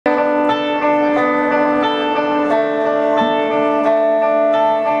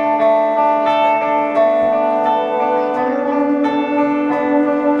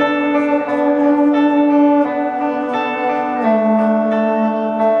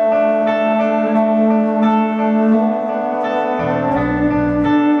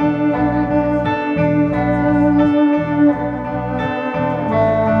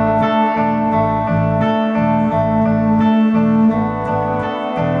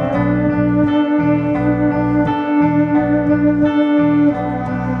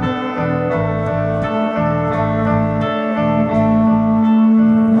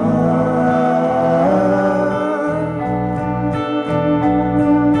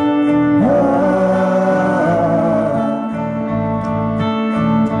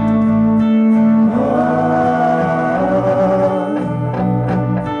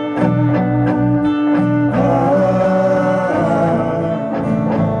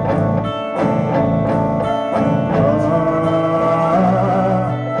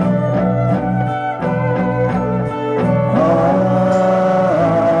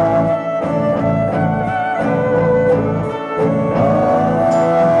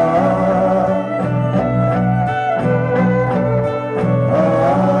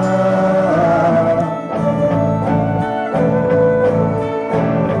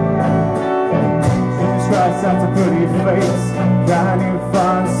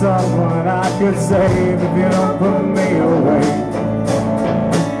could save if you don't put me away.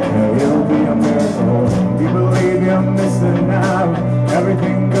 It'll be a miracle. You believe you're missing out.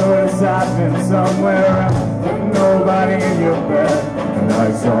 Everything good is happening somewhere else. With nobody in your bed, and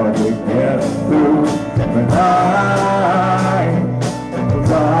I saw to get through. But I will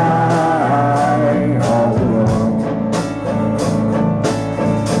die all alone.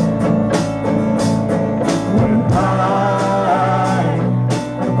 When I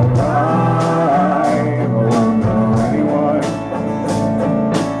arrive, I won't know anyone.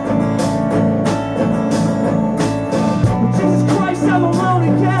 Jesus Christ, I'm alone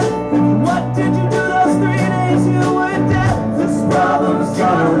again. What did you do those 3 days you were dead? This problem's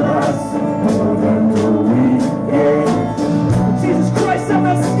gonna last more than the weekend. Jesus Christ, I'm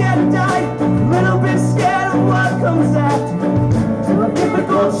not scared to die. A little bit scared of what comes after. Do I get the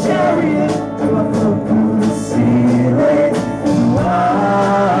gold chariot? Do I float through the ceiling? Do I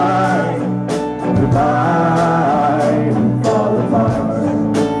divide and fall apart?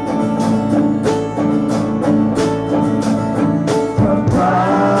 My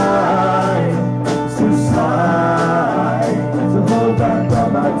pride is too slight to hold back on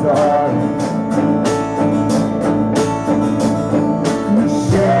my dark. The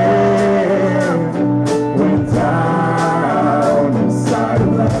shame went down inside of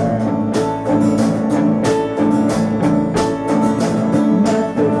land. Met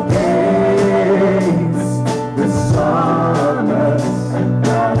the gates, the summers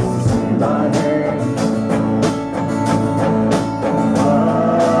has to see my hand.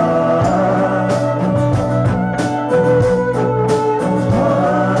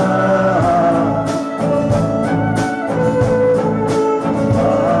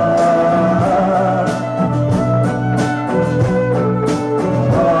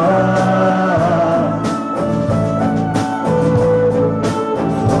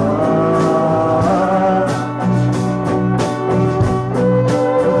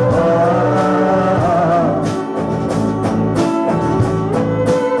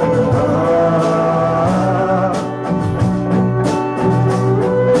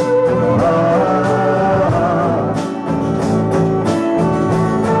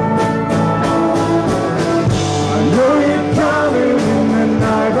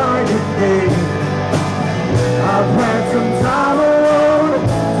 I've had some time alone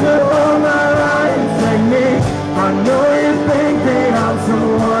to hold my life and technique. I know you're thinking I'm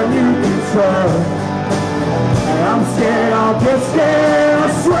someone you can trust, and I'm scared I'll get scared. I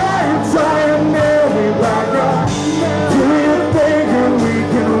swear you're trying to nail me back up. Do you think that we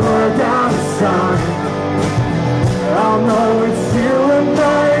can work out a sign? I'll know it's you and I.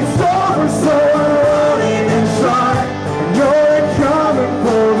 It's over, so I'm running inside. I know you're coming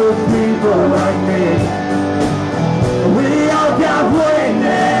for the people like me. We all got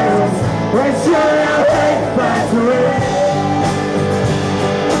witness, right here in our hate factory.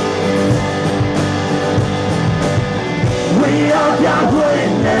 We all got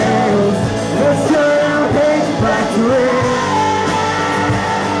witness, right here in our hate factory.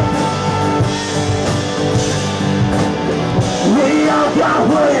 We all got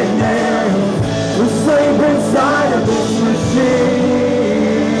witness, we're sleep inside of this machine.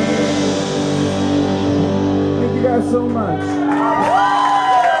 Thank you guys so much.